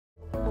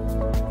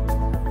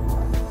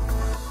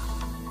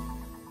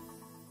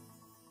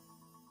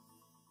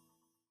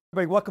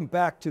Everybody, welcome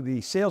back to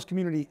the Sales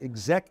Community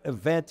Exec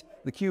event,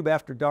 theCUBE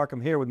After Dark. I'm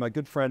here with my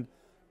good friend,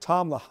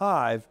 Tom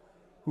Lahive,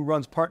 who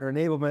runs partner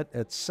enablement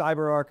at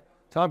CyberArk.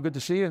 Tom, good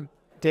to see you.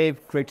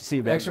 Dave, great to see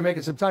you, man. Thanks for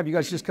making some time. You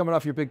guys just coming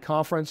off your big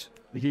conference.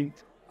 I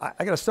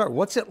got to start.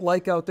 What's it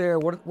like out there?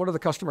 What are the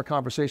customer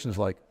conversations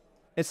like?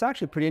 It's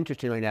actually pretty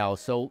interesting right now.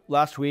 So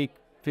last week,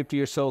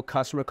 50 or so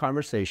customer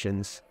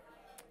conversations,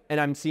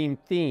 and I'm seeing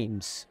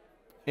themes.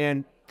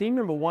 And theme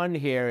number one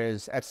here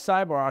is at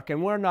CyberArk,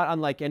 and we're not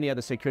unlike any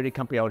other security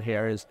company out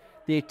here, is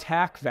the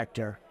attack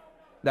vector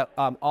that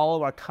all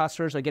of our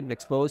customers are getting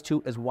exposed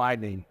to is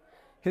widening.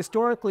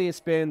 Historically,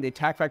 it's been, the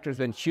attack vector has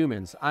been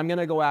humans. I'm going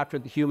to go after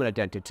the human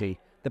identity,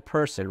 the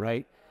person,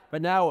 right?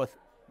 But now with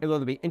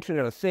the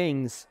Internet of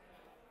Things,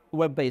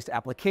 web-based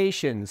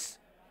applications,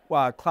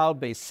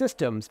 cloud-based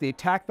systems, the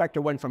attack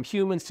vector went from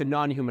humans to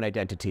non-human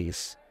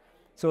identities.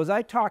 So as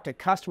I talked to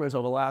customers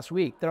over the last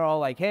week, they're all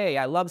like, hey,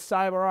 I love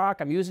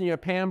CyberArk. I'm using your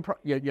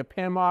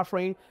PAM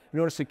offering in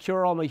order to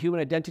secure all my human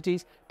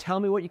identities.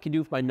 Tell me what you can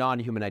do for my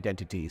non-human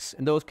identities.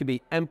 And those could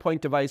be endpoint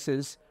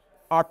devices,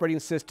 operating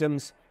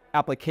systems,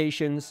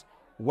 applications,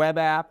 web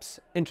apps,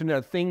 Internet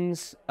of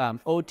Things,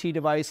 OT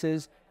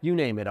devices, you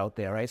name it out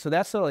there, right? So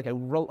that's sort of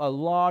like a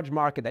large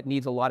market that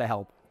needs a lot of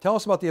help. Tell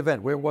us about the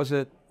event. Where was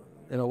it?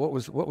 You know, what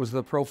was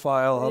the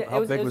profile?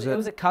 How big was it? It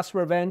was a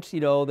customer event. You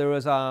know, there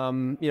was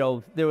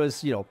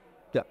hundreds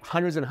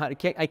and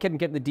hundreds. I couldn't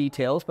get the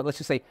details, but let's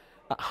just say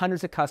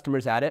hundreds of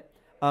customers at it.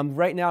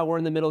 Right now, we're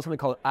in the middle of something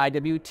called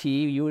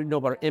IWT. You would know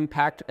about our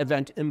Impact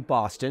event in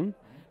Boston.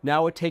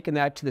 Now we're taking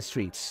that to the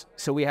streets.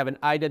 So we have an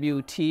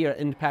IWT, or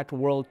Impact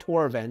World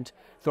Tour event,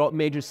 throughout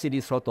major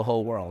cities throughout the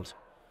whole world.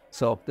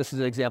 So this is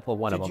an example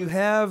of one of them. Did you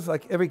have,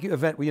 like every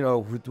event, you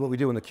know, what we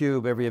do in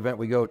theCUBE, every event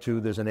we go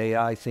to, there's an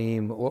AI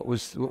theme.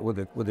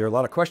 Were there a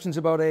lot of questions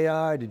about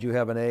AI? Did you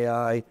have an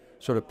AI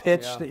sort of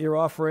pitch that you're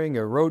offering,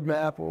 or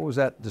roadmap? What was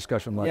that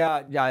discussion like?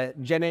 Yeah,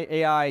 Gen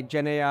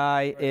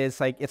AI is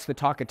like, it's the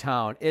talk of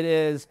town. It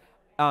is,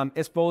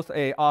 it's both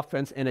a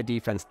offense and a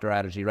defense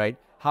strategy, right?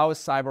 How is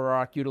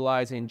CyberArk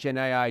utilizing Gen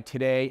AI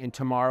today and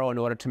tomorrow in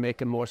order to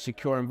make a more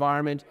secure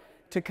environment?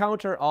 To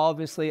counter,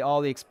 obviously,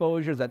 all the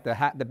exposures that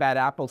the bad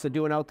apples are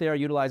doing out there,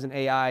 utilizing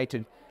AI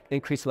to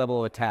increase the level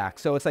of attack.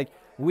 So it's like,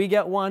 we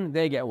get one,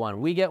 they get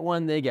one. We get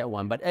one, they get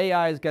one. But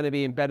AI is going to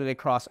be embedded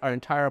across our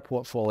entire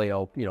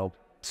portfolio, you know,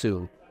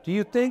 soon. Do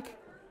you think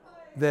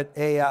that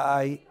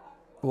AI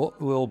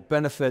will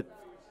benefit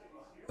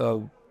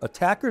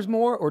attackers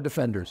more or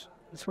defenders?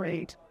 That's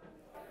right.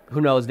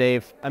 Who knows,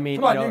 Dave? I mean,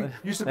 come on, you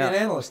used to be an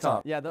analyst,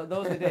 Tom. Yeah,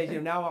 those are the days.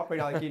 You know, now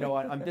operating like, you know,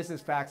 on business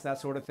facts, that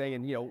sort of thing,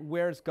 and you know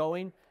where it's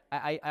going.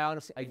 I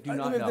honestly, I do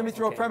not know. Let me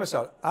throw a premise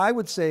out. I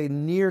would say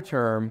near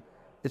term,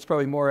 it's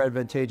probably more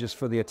advantageous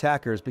for the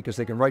attackers because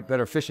they can write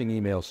better phishing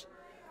emails.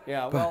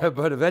 Yeah, well,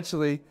 but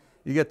eventually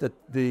you get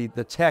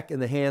the tech in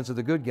the hands of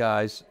the good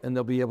guys, and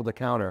they'll be able to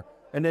counter.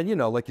 And then, you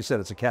know, like you said,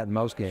 it's a cat and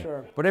mouse game.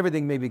 Sure. But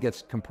everything maybe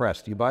gets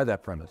compressed. Do you buy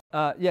that premise?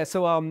 Yeah,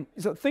 so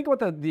think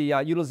about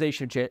the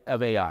utilization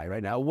of AI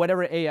right now,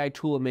 whatever AI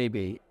tool it may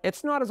be.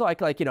 It's not as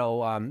like you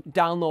know,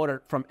 download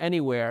it from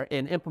anywhere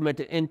and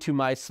implement it into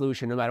my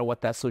solution, no matter what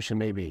that solution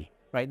may be,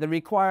 right? That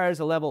requires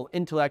a level of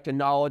intellect and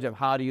knowledge of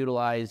how to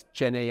utilize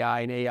Gen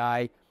AI and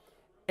AI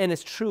in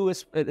its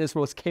truest, its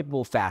most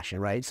capable fashion,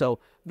 right? So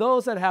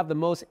those that have the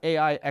most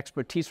AI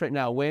expertise right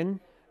now win.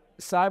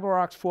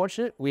 CyberArk's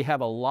fortunate. We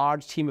have a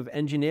large team of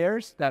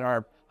engineers that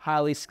are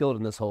highly skilled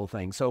in this whole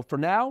thing. So for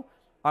now,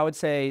 I would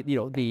say, you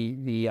know,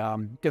 the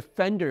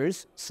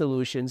defenders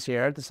solutions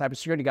here, the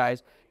cybersecurity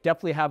guys,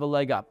 definitely have a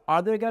leg up.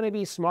 Are there going to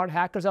be smart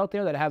hackers out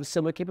there that have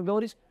similar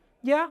capabilities?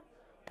 Yeah,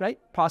 right,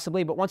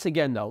 possibly. But once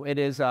again, though,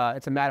 it's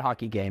a mad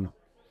hockey game.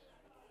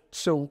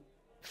 So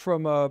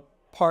from a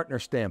partner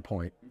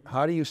standpoint,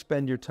 how do you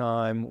spend your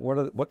time?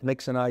 What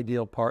makes an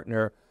ideal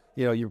partner?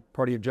 You know,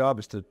 part of your job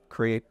is to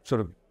create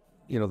sort of,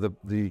 you know,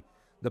 the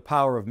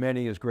power of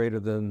many is greater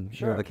than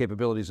you know, the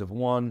capabilities of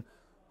one.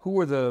 Who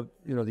are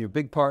your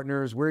big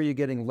partners? Where are you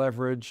getting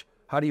leverage?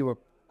 How do you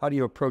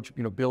approach,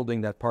 you know,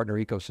 building that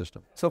partner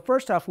ecosystem? So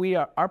first off,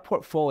 our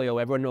portfolio,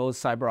 everyone knows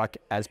CyberArk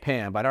as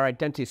PAM, but our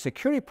identity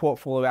security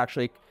portfolio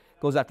actually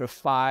goes after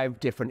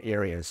 5 different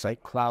areas,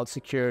 like cloud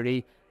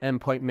security,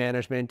 endpoint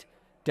management,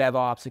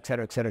 DevOps, et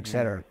cetera, et cetera, et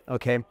cetera.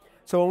 Okay.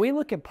 So when we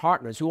look at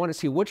partners, we want to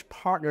see which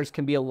partners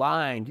can be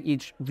aligned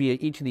via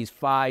each of these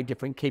 5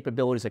 different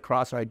capabilities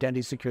across our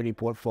identity security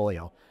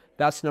portfolio.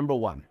 That's number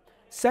one.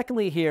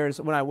 Secondly,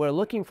 here's when we're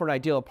looking for an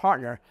ideal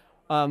partner,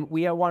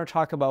 we want to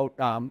talk about,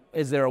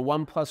 is there a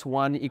 1 +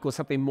 1 equals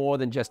something more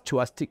than just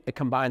a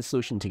combined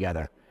solution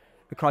together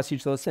across each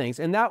of those things?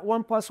 And that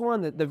 1 +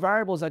 1, the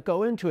variables that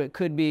go into it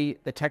could be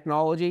the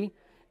technology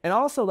and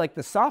also like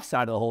the soft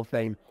side of the whole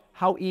thing.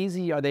 How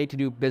easy are they to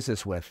do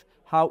business with?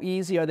 How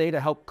easy are they to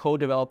help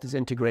co-develop these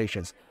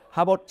integrations?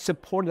 How about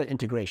support of the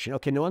integration?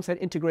 Okay, once that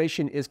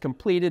integration is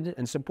completed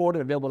and supported,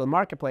 available to the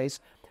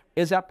marketplace,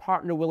 is that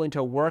partner willing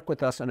to work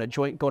with us on a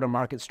joint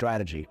go-to-market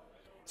strategy?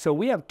 So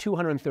we have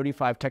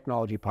 235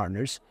 technology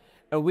partners,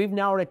 and we've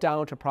narrowed it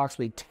down to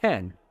approximately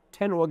 10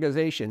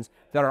 organizations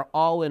that are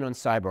all in on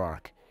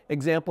CyberArk.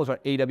 examples are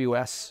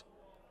AWS,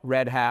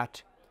 Red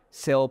Hat,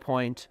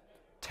 SailPoint,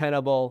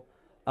 Tenable,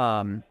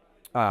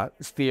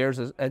 Spheres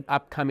is an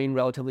upcoming,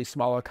 relatively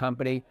smaller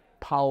company,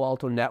 Palo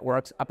Alto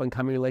Networks,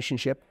 up-and-coming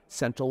relationship,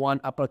 Central One,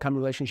 up-and-coming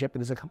relationship,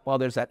 and there's a couple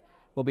others that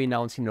we'll be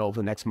announcing over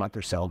the next month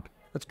or so.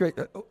 That's great.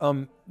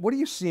 What are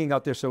you seeing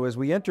out there? So as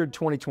we entered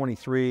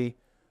 2023,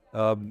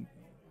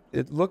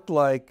 it looked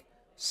like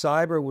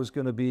cyber was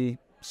going to be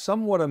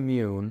somewhat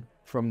immune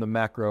from the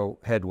macro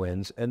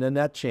headwinds, and then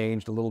that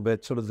changed a little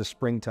bit, sort of the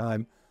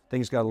springtime,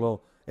 things got a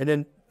little, and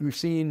then we've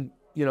seen,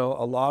 a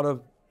lot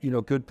of,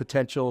 good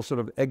potential sort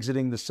of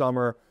exiting the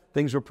summer.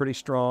 Things were pretty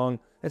strong,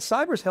 and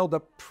cyber's held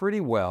up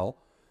pretty well.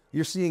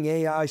 You're seeing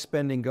AI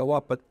spending go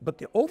up, but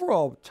the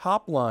overall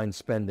top line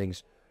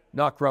spending's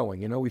not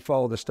growing. We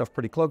follow this stuff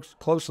pretty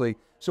closely,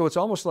 so it's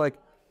almost like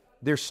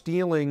they're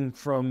stealing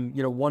from,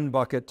 one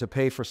bucket to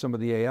pay for some of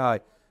the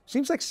AI.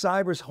 Seems like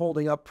cyber's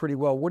holding up pretty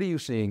well. What are you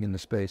seeing in the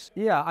space?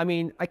 Yeah, I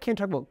mean, I can't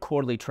talk about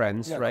quarterly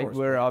trends, right? Course.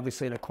 We're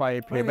obviously in a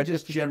quiet period, but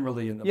just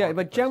generally in the yeah,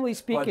 but generally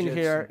speaking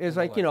here is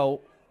like,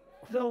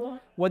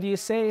 whether you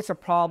say it's a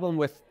problem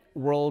with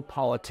world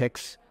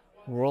politics,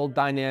 world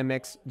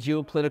dynamics,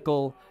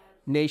 geopolitical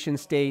nation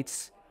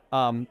states,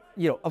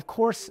 of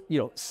course,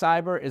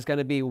 cyber is going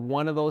to be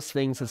one of those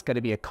things that's going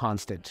to be a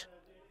constant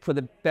for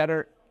the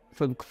better,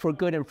 for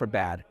good and for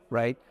bad,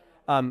 right?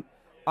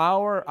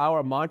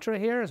 Our mantra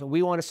here is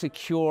we want to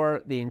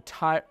secure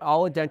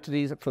all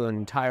identities for the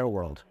entire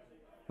world.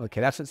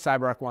 Okay, that's what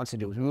CyberArk wants to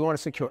do. We want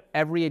to secure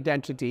every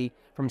identity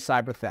from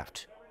cyber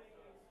theft.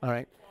 All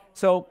right,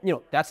 so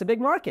that's a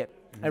big market,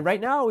 and right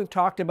now we've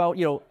talked about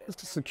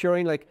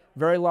securing like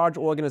very large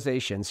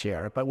organizations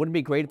here. But wouldn't it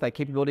be great if that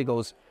capability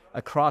goes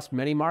across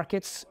many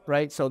markets,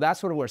 right? So that's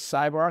sort of where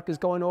CyberArk is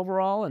going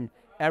overall, and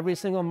every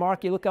single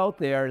market you look out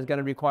there is going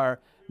to require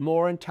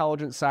more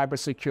intelligent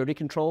cybersecurity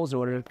controls in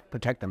order to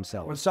protect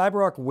themselves. When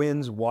CyberArk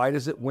wins, why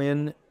does it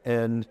win?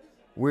 And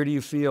where do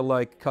you feel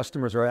like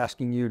customers are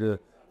asking you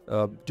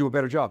to do a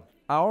better job?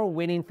 Our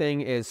winning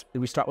thing is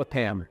we start with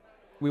PAM.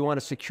 We want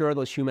to secure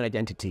those human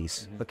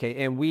identities,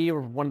 okay? And we are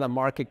one of the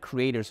market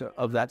creators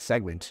of that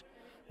segment.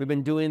 We've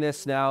been doing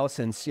this now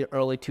since the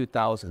early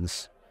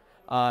 2000s.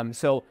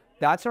 So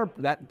that's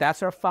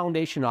our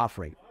foundation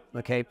offering,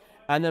 okay?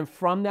 And then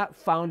from that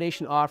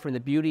foundation offering, the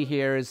beauty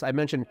here is I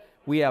mentioned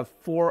we have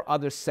 4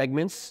 other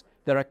segments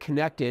that are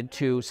connected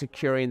to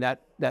securing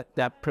that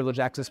privileged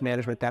access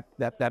management,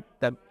 that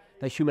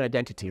human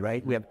identity,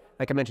 right? We have,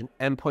 like I mentioned,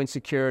 endpoint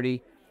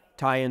security,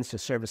 tie-ins to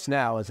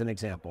ServiceNow as an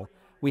example.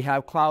 We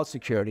have cloud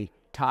security,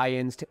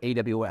 tie-ins to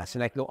AWS,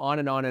 and I can go on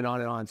and on and on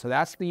and on. So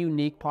that's the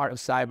unique part of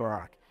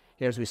CyberArk.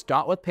 Here's we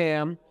start with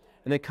PAM,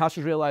 and then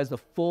customers realize the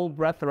full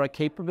breadth of our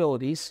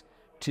capabilities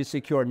to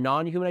secure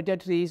non-human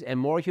identities and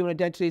more human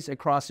identities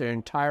across their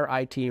entire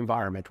IT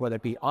environment, whether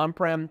it be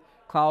on-prem,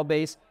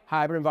 cloud-based,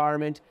 hybrid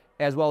environment,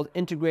 as well as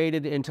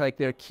integrated into like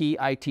their key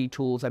IT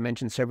tools. I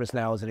mentioned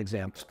ServiceNow as an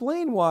example.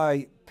 Explain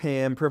why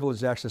PAM,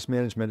 Privileged Access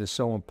Management, is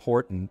so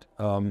important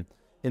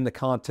in the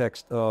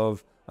context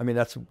of, I mean,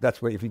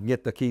 that's where if you can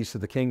get the keys to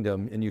the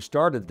kingdom, and you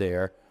started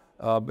there.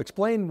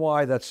 Explain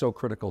why that's so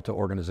critical to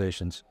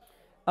organizations.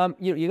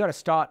 You got to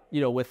start,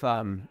 with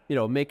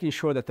making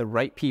sure that the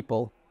right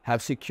people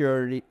have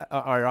security,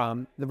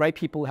 the right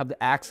people have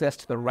the access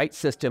to the right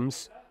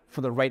systems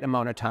for the right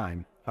amount of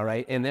time. All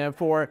right, and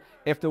therefore,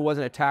 if there was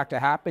an attack to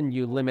happen,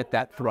 you limit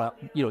that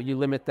you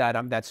limit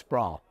that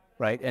sprawl,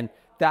 right? And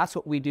that's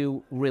what we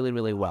do really,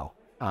 really well.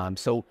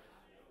 So,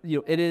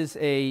 it is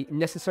a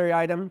necessary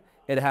item.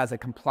 It has a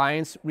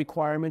compliance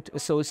requirement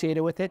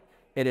associated with it.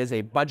 It is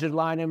a budget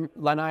line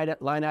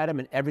item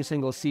in every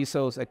single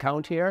CISO's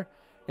account here.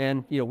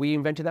 And we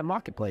invented that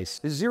marketplace.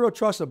 Is zero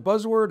trust a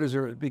buzzword, or is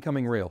it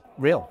becoming real?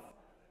 Real.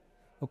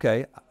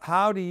 Okay.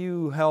 How do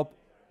you help,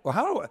 or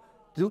how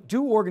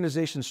do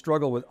organizations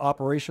struggle with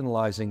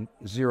operationalizing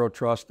zero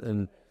trust,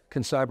 and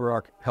can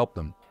CyberArk help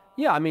them?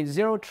 Yeah, I mean,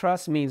 zero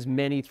trust means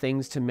many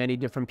things to many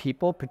different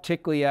people,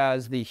 particularly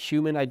as the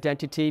human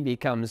identity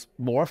becomes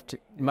morphed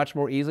much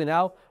more easily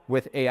now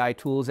with AI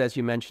tools, as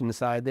you mentioned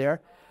inside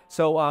there.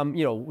 So,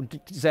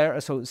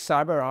 so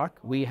CyberArk,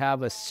 we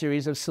have a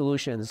series of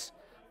solutions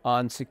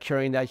on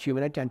securing that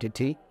human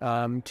identity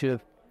to,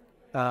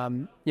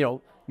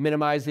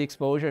 minimize the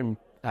exposure and,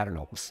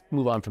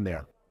 move on from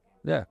there.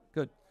 Yeah,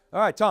 good. All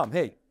right, Tom,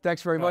 hey,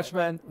 thanks very much,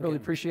 man. Really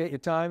appreciate your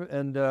time,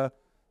 and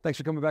thanks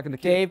for coming back in the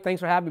cave. Dave,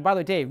 thanks for having me. By the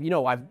way,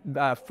 Dave,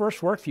 I've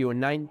first worked for you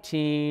in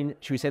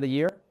should we say the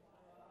year?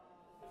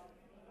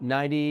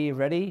 90,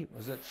 ready?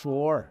 Was it?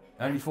 4.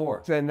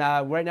 94. And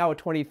right now we're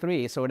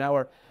 23, so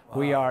now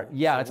we are,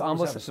 So it's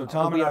almost. So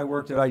Tom and I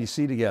worked at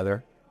IDC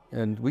together,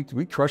 and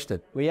we crushed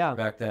it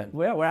back then.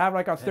 Well, we're having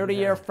like a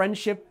 30-year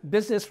friendship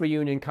business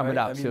reunion coming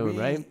up soon,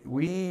 right?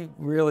 We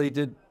really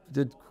did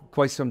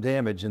quite some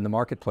damage in the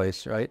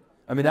marketplace, right?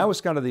 I mean, that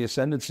was kind of the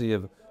ascendancy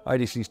of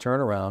IDC's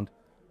turnaround,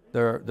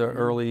 the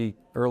early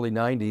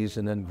 90s,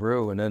 and then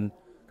grew, and then,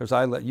 because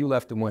you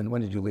left, and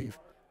when did you leave?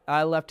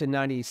 I left in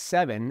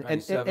 97,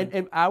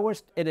 and I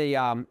was at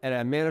a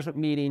management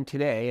meeting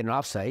today, an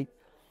offsite,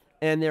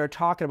 and they were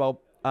talking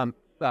about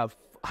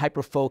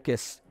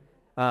hyper-focus,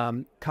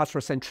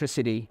 customer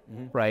centricity,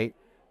 right?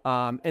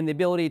 And the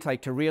ability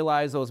to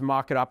realize those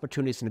market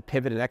opportunities and to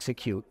pivot and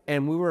execute.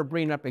 And we were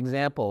bringing up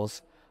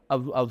examples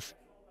of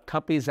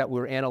companies that we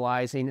were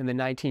analyzing in the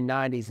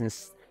 1990s and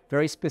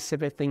very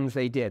specific things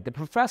they did. The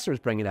professor's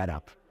bringing that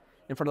up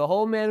in front of the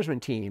whole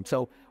management team.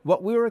 So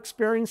what we were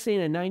experiencing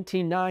in the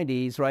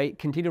 1990s, right,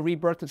 continued to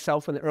rebirth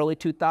itself in the early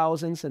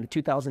 2000s and the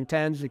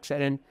 2010s, et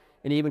cetera, and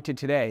even to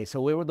today.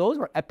 So those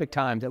were epic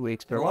times that we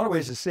experienced. In a lot of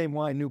ways, the same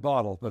wine, new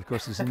bottle, but of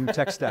course, it's a new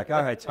tech stack.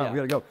 All right, Tom, we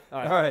got to go.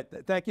 All right.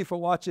 Thank you for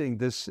watching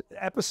this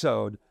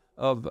episode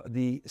of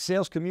the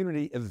Sales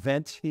Community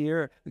event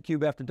here,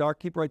 theCUBE After Dark.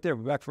 Keep right there.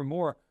 We'll be back for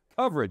more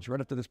coverage right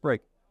after this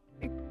break.